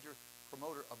major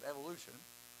promoter of evolution.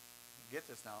 Get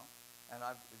this now, and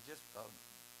I've just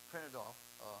printed off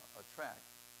a tract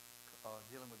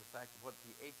dealing with the fact of what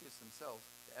the atheists themselves,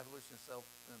 the evolutionists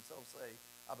themselves say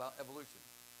about evolution.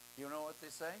 You know what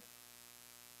they say?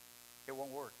 It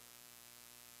won't work.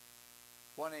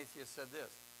 One atheist said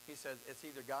this. He said, it's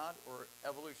either God or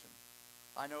evolution.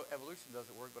 I know evolution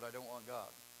doesn't work, but I don't want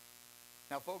God.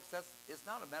 Now, folks, it's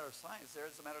not a matter of science there,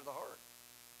 it's a matter of the heart.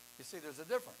 You see, there's a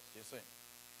difference, you see.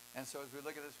 And so as we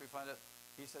look at this, we find that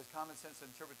he says common sense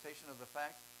interpretation of the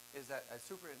fact is that a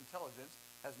super intelligence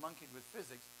has monkeyed with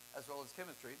physics as well as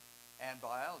chemistry and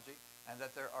biology, and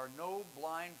that there are no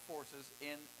blind forces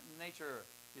in nature.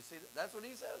 You see, that's what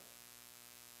he said.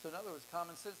 So in other words,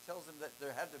 common sense tells him that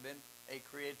there had to have been a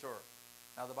creator.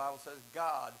 Now the Bible says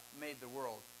God made the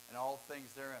world and all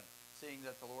things therein, seeing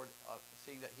that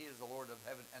he is the Lord of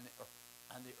heaven and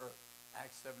the earth.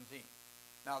 Acts 17.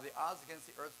 Now the odds against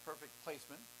the earth's perfect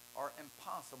placement are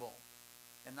impossible.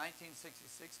 In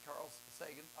 1966, Carl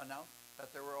Sagan announced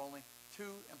that there were only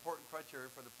two important criteria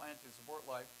for the planet to support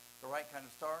life: the right kind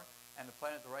of star and the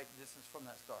planet the right distance from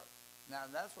that star. Now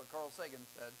that's what Carl Sagan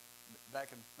said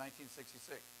back in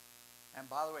 1966. And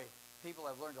by the way, people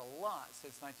have learned a lot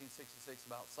since 1966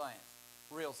 about science,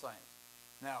 real science.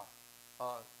 Now,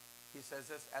 he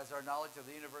says this, as our knowledge of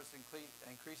the universe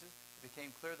increases, it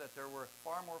became clear that there were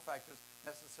far more factors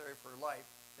necessary for life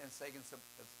than Sagan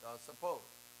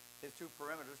supposed. His two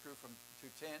parameters grew to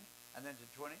 10, and then to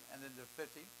 20, and then to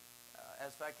 50.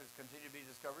 As factors continue to be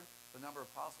discovered, the number of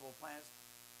possible planets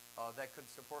that could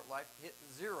support life hit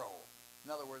 0. In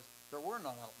other words, there were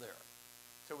none out there.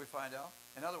 So we find out,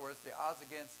 in other words, the odds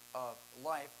against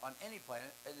life on any planet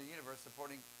in the universe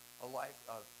supporting a life,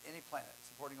 any planet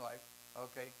supporting life,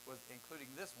 okay, was including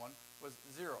this one, was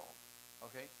 0.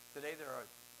 Okay, today there are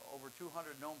over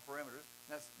 200 known parameters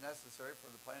necessary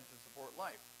for the planet to support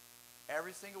life.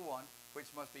 Every single one, which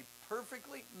must be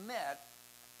perfectly met,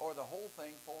 or the whole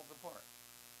thing falls apart.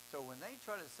 So when they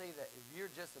try to say that if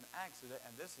you're just an accident,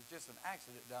 and this is just an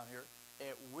accident down here,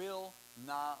 it will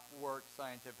not work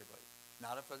scientifically.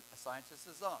 Not if a scientist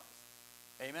is honest.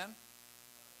 Amen?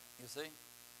 You see?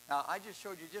 Now, I just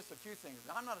showed you just a few things.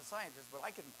 Now, I'm not a scientist, but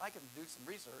I can do some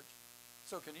research.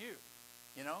 So can you.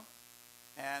 You know?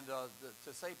 And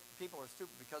to say people are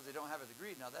stupid because they don't have a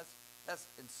degree, now that's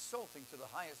insulting to the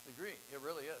highest degree. It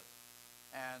really is.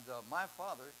 And my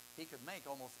father, he could make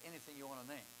almost anything you want to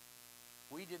name.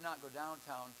 We did not go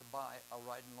downtown to buy a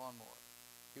riding lawnmower.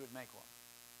 He would make one.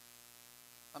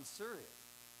 I'm serious.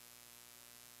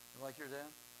 Like your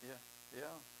dad? Yeah.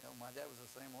 My dad was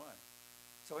the same way.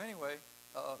 So anyway,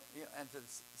 and to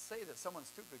say that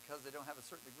someone's stupid because they don't have a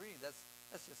certain degree, that's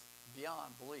just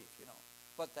beyond belief,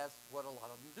 But that's what a lot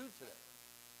of them do today.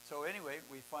 So anyway,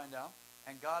 we find out,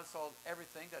 and God saw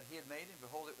everything that he had made, and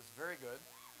behold, it was very good.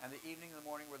 And the evening and the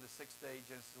morning were the sixth day,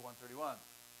 Genesis 1:31.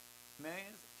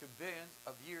 Millions to billions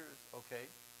of years, okay,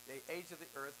 the age of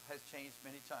the earth has changed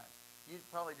many times. You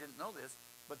probably didn't know this,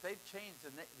 but they've changed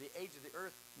the age of the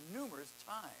earth numerous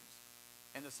times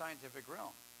in the scientific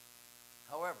realm.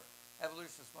 However,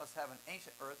 evolutionists must have an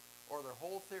ancient earth or their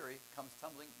whole theory comes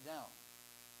tumbling down.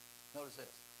 Notice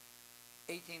this.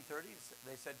 1830,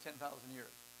 they said 10,000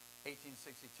 years.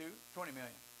 1862, 20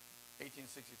 million.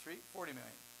 1863, 40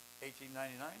 million.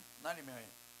 1899, 90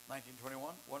 million.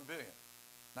 1921, 1 billion.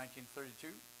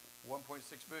 1932, 1.6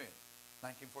 billion.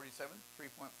 1947,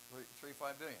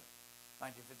 3.35 billion.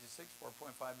 1956,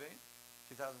 4.5 billion.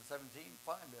 2017,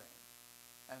 5 billion.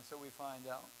 And so we find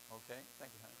out, okay,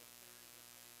 thank you, honey.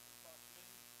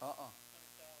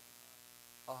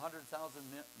 100,000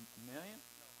 million?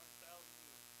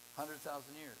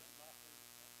 100,000 years.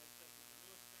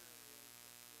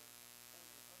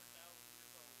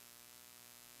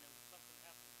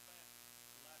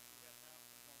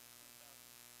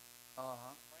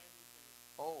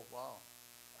 Oh, wow.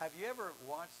 Have you ever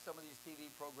watched some of these TV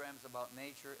programs about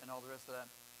nature and all the rest of that?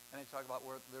 And they talk about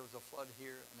where there was a flood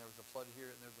here, and there was a flood here,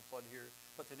 and there was a flood here,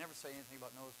 but they never say anything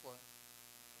about Noah's flood.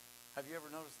 Have you ever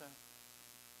noticed that?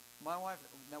 My wife,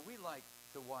 now we like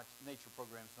to watch nature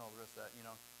programs and all the rest of that,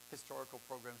 historical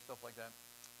programs, stuff like that.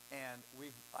 And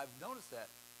I've noticed that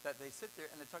they sit there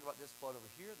and they talk about this flood over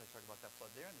here, they talk about that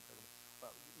flood there, and they talk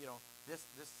about, well, this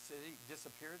city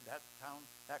disappeared, that town,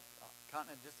 that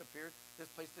continent disappeared, this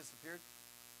place disappeared,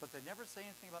 but they never say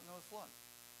anything about Noah's flood.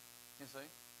 You see?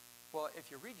 Well,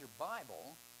 if you read your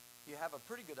Bible, you have a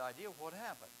pretty good idea of what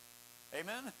happened.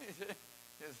 Amen?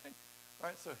 All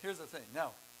right, so here's the thing.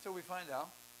 Now, so we find out,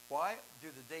 why do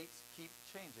the dates keep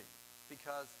changing?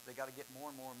 Because they got to get more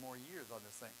and more and more years on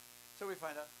this thing. So we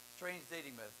find out, strange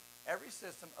dating method. Every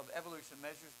system of evolution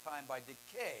measures time by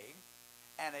decay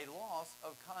and a loss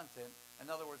of content. In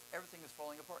other words, everything is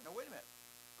falling apart. Now, wait a minute.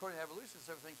 According to evolutionists,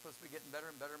 everything's supposed to be getting better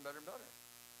and better and better and better.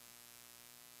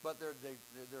 But their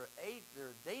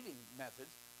dating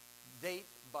methods date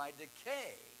by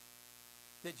decay.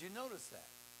 Did you notice that?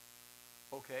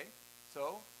 Okay,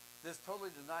 so this totally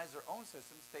denies their own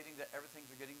system, stating that everything's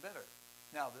getting better.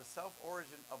 Now, the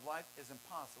self-origin of life is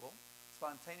impossible.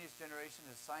 Spontaneous generation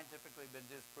has scientifically been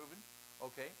disproven.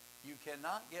 Okay, you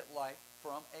cannot get life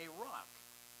from a rock.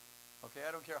 Okay,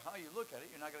 I don't care how you look at it,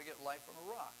 you're not going to get life from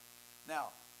a rock. Now,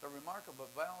 the remarkable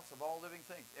balance of all living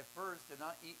things. If birds did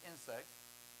not eat insects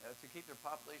to keep their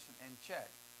population in check,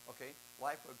 okay,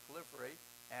 life would proliferate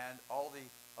and all the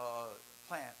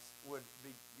plants would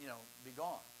be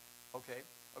gone. Okay,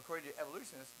 according to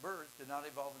evolutionists, birds did not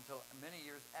evolve until many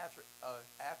years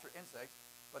after insects,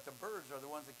 but the birds are the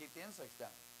ones that keep the insects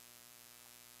down.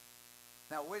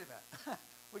 Now, wait a minute.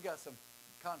 We got some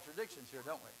contradictions here,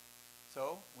 don't we?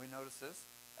 So, we notice this,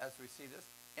 as we see this.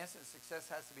 Instant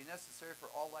success has to be necessary for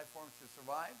all life forms to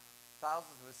survive.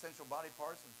 Thousands of essential body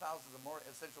parts and thousands of more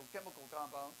essential chemical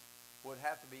compounds would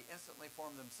have to be instantly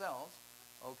formed themselves,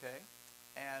 okay?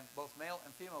 And both male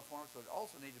and female forms would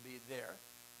also need to be there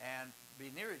and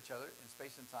be near each other in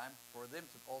space and time for them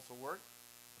to also work.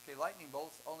 Okay, lightning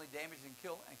bolts only damage and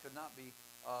kill and could not be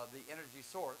the energy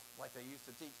source like they used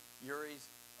to teach Urey's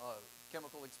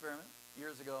chemical experiment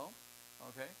years ago,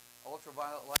 okay?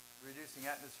 Ultraviolet light reducing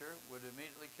atmosphere would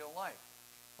immediately kill life.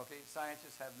 Okay,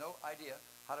 scientists have no idea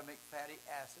how to make fatty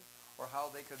acids or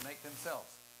how they could make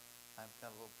themselves. I've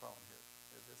got a little problem here.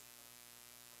 Is this?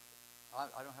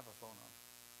 I don't have a phone on.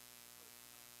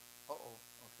 Uh-oh,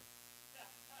 okay.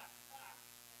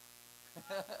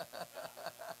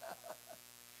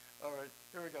 All right,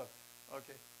 here we go.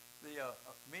 Okay, the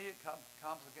immediate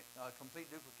complete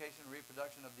duplication and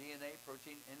reproduction of DNA,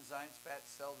 protein, enzymes, fats,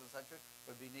 cells, etc.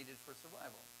 would be needed for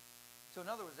survival. So in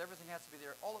other words, everything has to be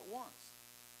there all at once.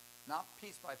 Not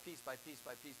piece by piece by piece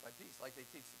by piece by piece like they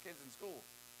teach the kids in school.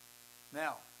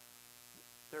 Now,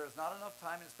 there is not enough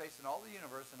time and space in all the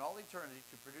universe and all eternity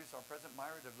to produce our present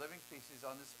myriad of living species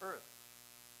on this earth.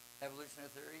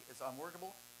 Evolutionary theory is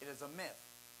unworkable. It is a myth.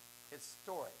 It's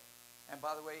story. And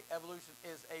by the way, evolution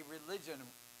is a religion,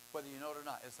 whether you know it or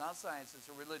not. It's not science, it's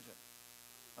a religion.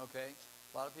 Okay?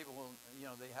 A lot of people will,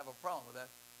 they have a problem with that.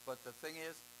 But the thing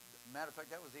is, matter of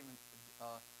fact, that was even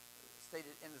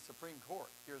stated in the Supreme Court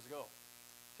years ago.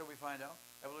 Till we find out,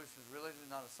 evolution is religion,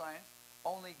 not a science.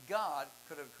 Only God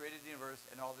could have created the universe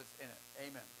and all that's in it.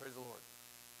 Amen. Praise the Lord.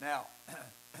 Now,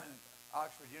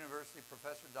 Oxford University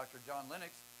professor Dr. John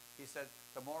Lennox, he said,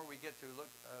 the more we get to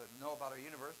know about our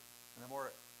universe, and the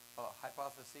more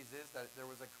hypotheses is that there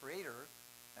was a creator,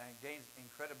 and gains in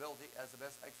credibility as the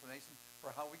best explanation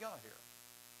for how we got here.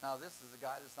 Now, this is a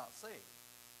guy that's not saved.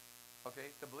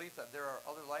 Okay, the belief that there are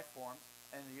other life forms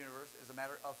in the universe is a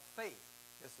matter of faith.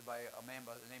 This is by a man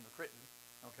by the name of Crichton.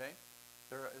 Okay,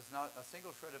 there is not a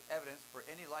single shred of evidence for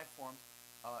any life forms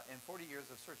in 40 years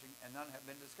of searching, and none have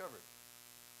been discovered.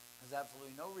 There's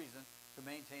absolutely no reason to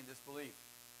maintain this belief.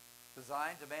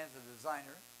 Design demands a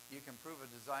designer. You can prove a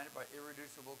designer by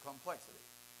irreducible complexity.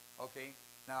 Okay,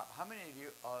 now how many of you,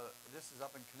 this is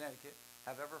up in Connecticut,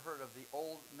 have ever heard of the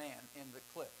old man in the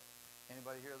cliff?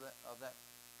 Anybody hear of that?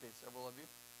 Okay, several of you.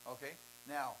 Okay,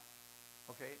 now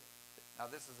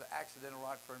this is an accidental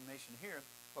rock formation here,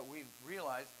 but we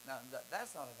realize now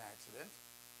that's not an accident.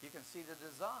 You can see the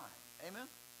design. Amen?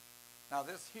 Now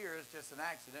this here is just an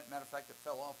accident. Matter of fact, it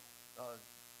fell off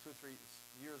 2 or 3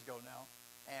 years ago now,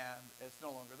 and it's no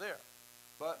longer there.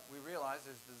 But we realize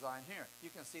there's design here.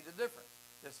 You can see the difference.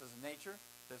 This is nature.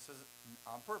 This is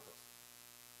on purpose.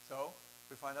 So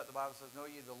we find out the Bible says, know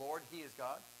ye the Lord, he is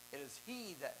God. It is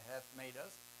he that hath made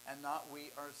us, and not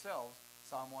we ourselves.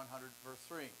 Psalm 100, verse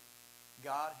 3.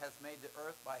 God hath made the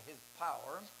earth by his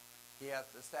power. He hath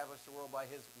established the world by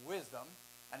his wisdom,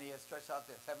 and he hath stretched out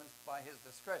the heavens by his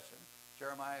discretion.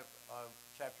 Jeremiah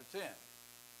chapter 10.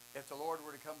 If the Lord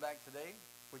were to come back today,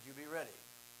 would you be ready?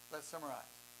 Let's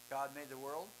summarize. God made the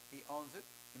world. He owns it.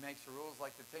 He makes the rules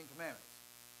like the Ten Commandments.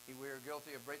 We are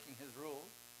guilty of breaking his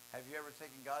rules. Have you ever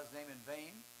taken God's name in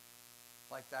vain?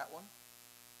 Like that one?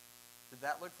 Did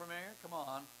that look familiar? Come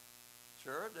on.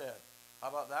 Sure it did. How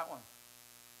about that one?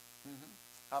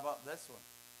 How about this one?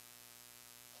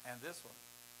 And this one?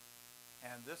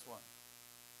 And this one?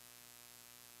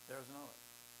 There's another.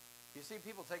 You see,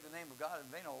 people take the name of God in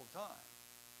vain all the time.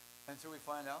 Until we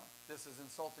find out this is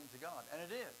insulting to God. And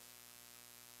it is.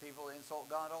 People insult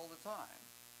God all the time.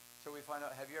 So we find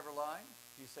out, have you ever lied?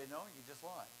 You say no, you just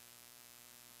lied.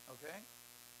 Okay?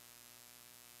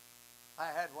 I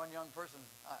had one young person,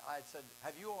 I said,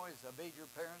 have you always obeyed your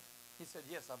parents? He said,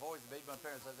 yes, I've always obeyed my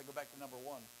parents. I said, go back to number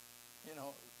one.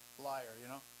 Liar,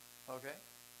 Okay?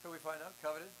 So we find out,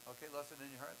 coveted, okay, lusted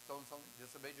in your heart, stolen something,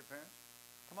 disobeyed your parents.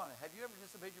 Come on, have you ever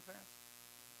disobeyed your parents?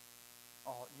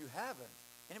 Oh, you haven't.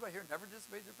 Anybody here never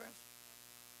disobeyed their parents?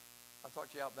 I'll talk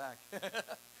to you out back.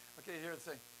 Okay, here's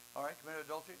the thing. All right, committed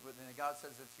adultery, but then God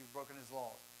says that you've broken his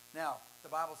laws. Now,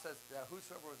 the Bible says that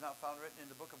whosoever was not found written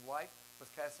in the book of life was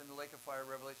cast into the lake of fire,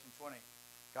 Revelation 20.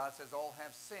 God says all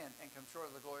have sinned and come short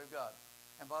of the glory of God.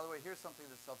 And by the way, here's something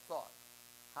that's of thought.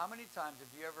 How many times have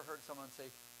you ever heard someone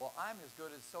say, well, I'm as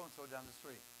good as so-and-so down the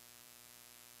street?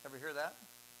 Ever hear that?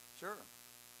 Sure.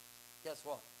 Guess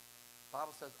what? The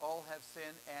Bible says all have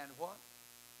sinned and what?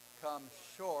 Come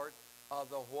short of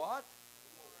the what?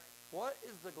 What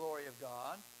is the glory of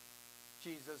God?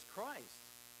 Jesus Christ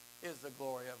is the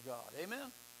glory of God.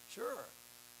 Amen? Sure.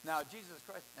 Now, Jesus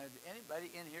Christ, now, did anybody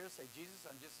in here say, Jesus,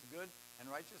 I'm just as good and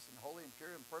righteous and holy and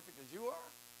pure and perfect as you are?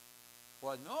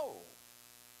 Well, no.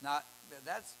 Not,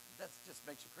 that's just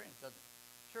makes you cringe, doesn't it?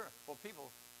 Sure. Well, people,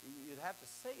 you'd have to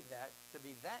say that to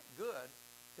be that good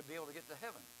to be able to get to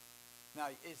heaven.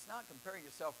 Now, it's not comparing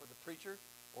yourself with the preacher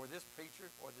or this preacher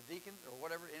or the deacons or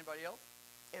whatever, anybody else.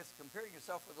 It's comparing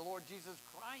yourself with the Lord Jesus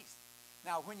Christ.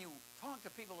 Now, when you talk to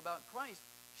people about Christ,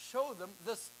 show them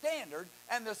the standard,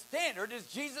 and the standard is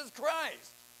Jesus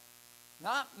Christ.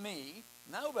 Not me,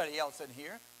 nobody else in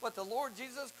here, but the Lord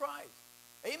Jesus Christ.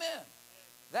 Amen.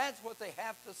 That's what they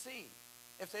have to see.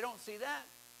 If they don't see that,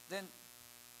 then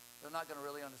they're not going to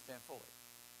really understand fully.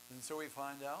 And so we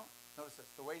find out, notice this,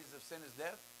 the wages of sin is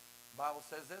death. The Bible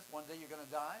says this, one day you're going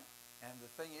to die. And the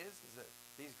thing is that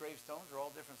these gravestones are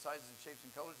all different sizes and shapes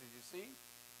and colors, as you see.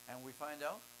 And we find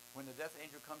out, when the death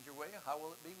angel comes your way, how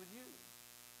will it be with you?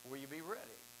 Will you be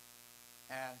ready?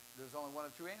 And there's only one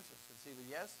of two answers. It's either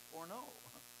yes or no.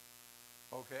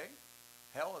 Okay?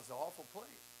 Hell is an awful place.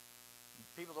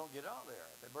 People don't get out of there.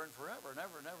 They burn forever,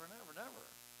 never, never, never, never.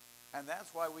 And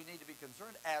that's why we need to be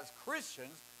concerned as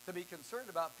Christians to be concerned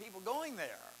about people going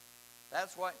there.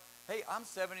 That's why, hey, I'm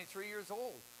 73 years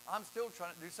old. I'm still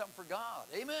trying to do something for God.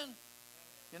 Amen?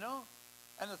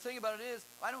 And the thing about it is,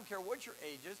 I don't care what your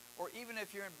age is, or even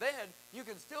if you're in bed, you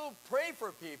can still pray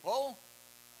for people.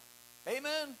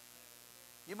 Amen?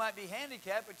 You might be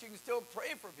handicapped, but you can still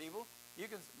pray for people.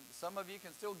 Some of you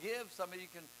can still give. Some of you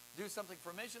can do something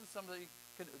for missions. Some of you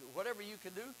can, whatever you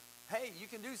can do. Hey, you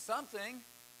can do something.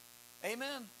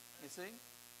 Amen. You see?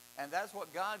 And that's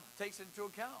what God takes into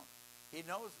account. He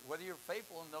knows whether you're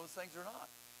faithful in those things or not.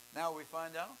 Now we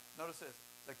find out, notice this,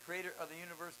 the creator of the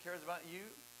universe cares about you,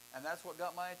 and that's what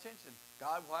got my attention.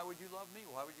 God, why would you love me?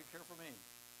 Why would you care for me?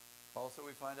 Also,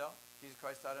 we find out Jesus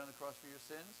Christ died on the cross for your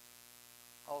sins.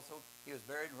 Also, he was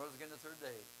buried and rose again the third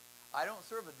day. I don't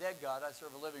serve a dead God, I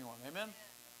serve a living one. Amen?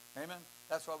 Amen?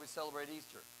 That's why we celebrate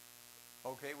Easter.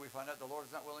 Okay, we find out the Lord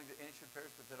is not willing that any should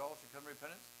perish, but that all should come to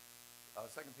repentance.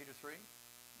 2 Peter 3.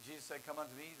 Jesus said, come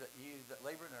unto me, that ye that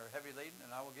labor and are heavy laden,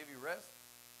 and I will give you rest.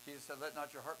 Jesus said, let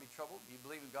not your heart be troubled. Ye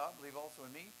believe in God, believe also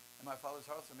in me. In my Father's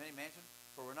house are many mansions.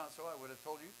 For were not so, I would have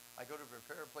told you, I go to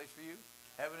prepare a place for you.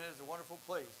 Heaven is a wonderful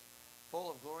place, full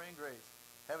of glory and grace.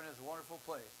 Heaven is a wonderful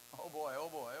place. Oh boy,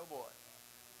 oh boy, oh boy.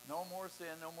 No more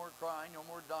sin, no more crying, no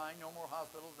more dying, no more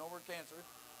hospitals, no more cancer,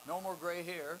 no more gray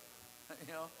hair,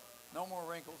 you know, no more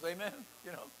wrinkles. Amen?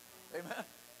 You know, amen?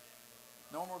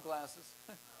 No more glasses.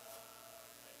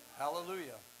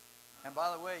 Hallelujah. And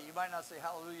by the way, you might not say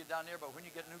hallelujah down there, but when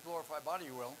you get a new glorified body,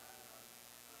 you will.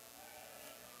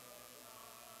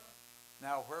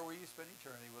 Now, where will you spend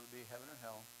eternity? Will it be heaven or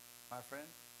hell? My friend,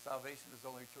 salvation is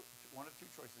only one of two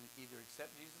choices. Either accept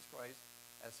Jesus Christ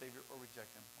as Savior or reject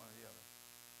him, one or the other.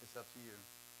 It's up to you.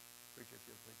 Preacher, if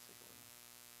you'll please take a look.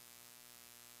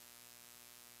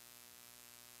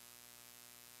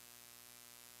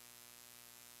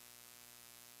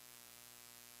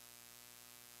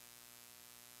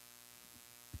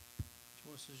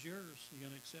 Choice is yours. You're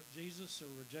going to accept Jesus or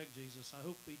reject Jesus. I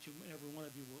hope each and every one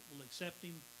of you will accept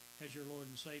him as your Lord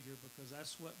and Savior, because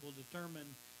that's what will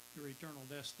determine your eternal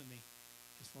destiny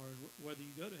as far as whether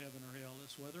you go to heaven or hell.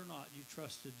 It's whether or not you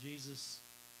trusted Jesus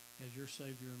as your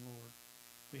Savior and Lord.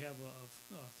 We have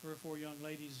 3 or 4 young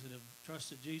ladies that have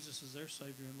trusted Jesus as their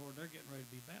Savior and Lord. They're getting ready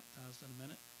to be baptized in a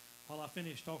minute. While I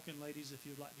finish talking, ladies, if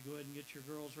you'd like to go ahead and get your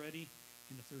girls ready,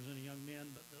 and if there's any young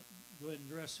men, but go ahead and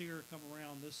dress here, come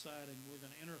around this side, and we're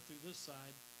going to enter through this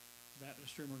side. The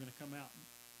Baptist room, we're going to come out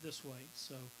this way.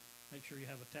 So make sure you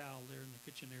have a towel there in the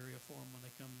kitchen area for them when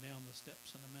they come down the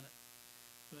steps in a minute.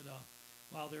 But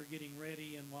while they're getting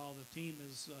ready and while the team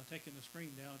is taking the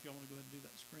screen down, if y'all want to go ahead and do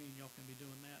that screen, y'all can be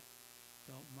doing that.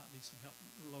 Y'all might need some help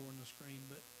lowering the screen.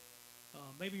 But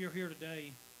maybe you're here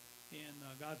today and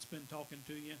God's been talking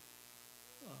to you.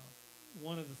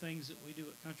 One of the things that we do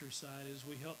at Countryside is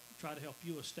we try to help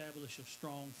you establish a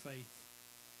strong faith.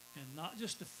 And not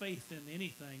just a faith in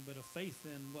anything, but a faith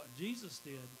in what Jesus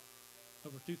did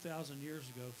over 2,000 years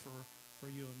ago for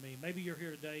you and me. Maybe you're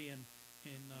here today and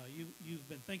you've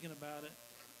been thinking about it,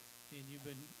 and you've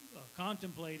been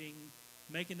contemplating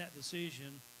making that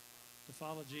decision to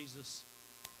follow Jesus.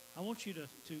 I want you to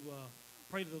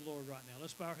pray to the Lord right now.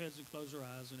 Let's bow our heads and close our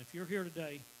eyes. And if you're here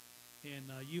today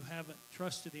and you haven't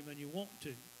trusted him and you want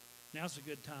to, now's a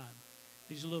good time.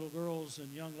 These little girls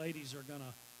and young ladies are going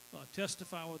to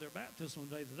testify with their baptism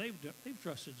today that they've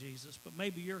trusted Jesus, but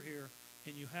maybe you're here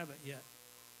and you haven't yet,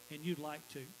 and you'd like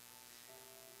to.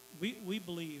 We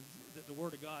believe that the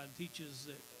Word of God teaches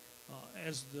that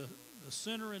as the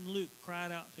sinner in Luke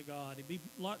cried out to God,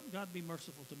 God be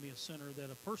merciful to me, a sinner, that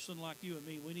a person like you and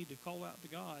me, we need to call out to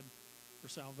God for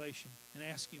salvation and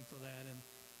ask him for that. And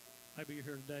maybe you're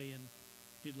here today and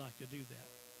you'd like to do that.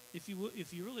 If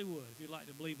you really would, if you'd like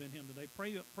to believe in him today,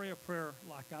 pray a prayer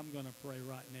like I'm going to pray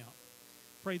right now.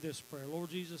 Pray this prayer. Lord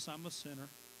Jesus, I'm a sinner,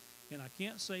 and I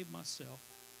can't save myself.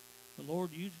 But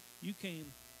Lord, you came.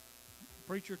 The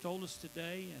preacher told us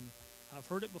today, and I've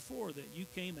heard it before, that you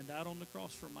came and died on the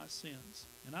cross for my sins.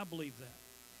 And I believe that.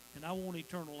 And I want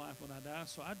eternal life when I die.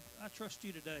 So I trust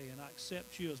you today, and I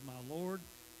accept you as my Lord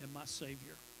and my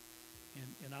Savior.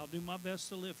 And I'll do my best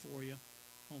to live for you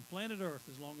on planet Earth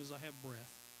as long as I have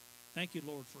breath. Thank you,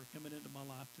 Lord, for coming into my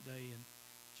life today.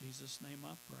 In Jesus' name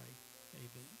I pray.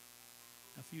 Amen.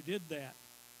 Now, if you did that,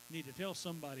 you need to tell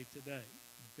somebody today,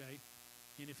 okay?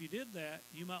 And if you did that,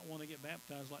 you might want to get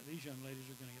baptized like these young ladies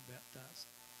are going to get baptized,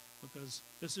 because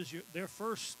this is their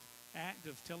first act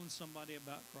of telling somebody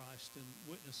about Christ and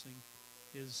witnessing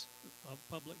is a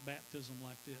public baptism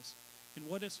like this. And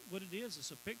what it is,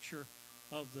 it's a picture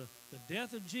of the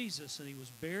death of Jesus, and he was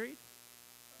buried,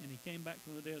 and he came back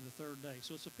from the dead the third day.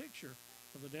 So it's a picture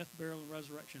of the death, burial, and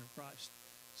resurrection of Christ.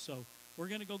 So we're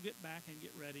going to go get back and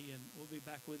get ready, and we'll be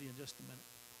back with you in just a minute.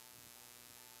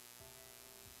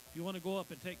 If you want to go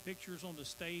up and take pictures on the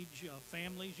stage,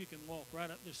 families, you can walk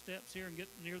right up the steps here and get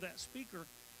near that speaker.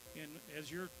 And as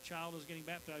your child is getting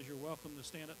baptized, you're welcome to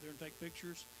stand up there and take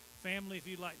pictures. Family, if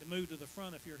you'd like to move to the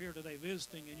front, if you're here today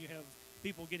visiting and you have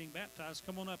people getting baptized,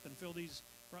 come on up and fill these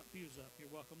front pews up. You're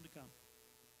welcome to come.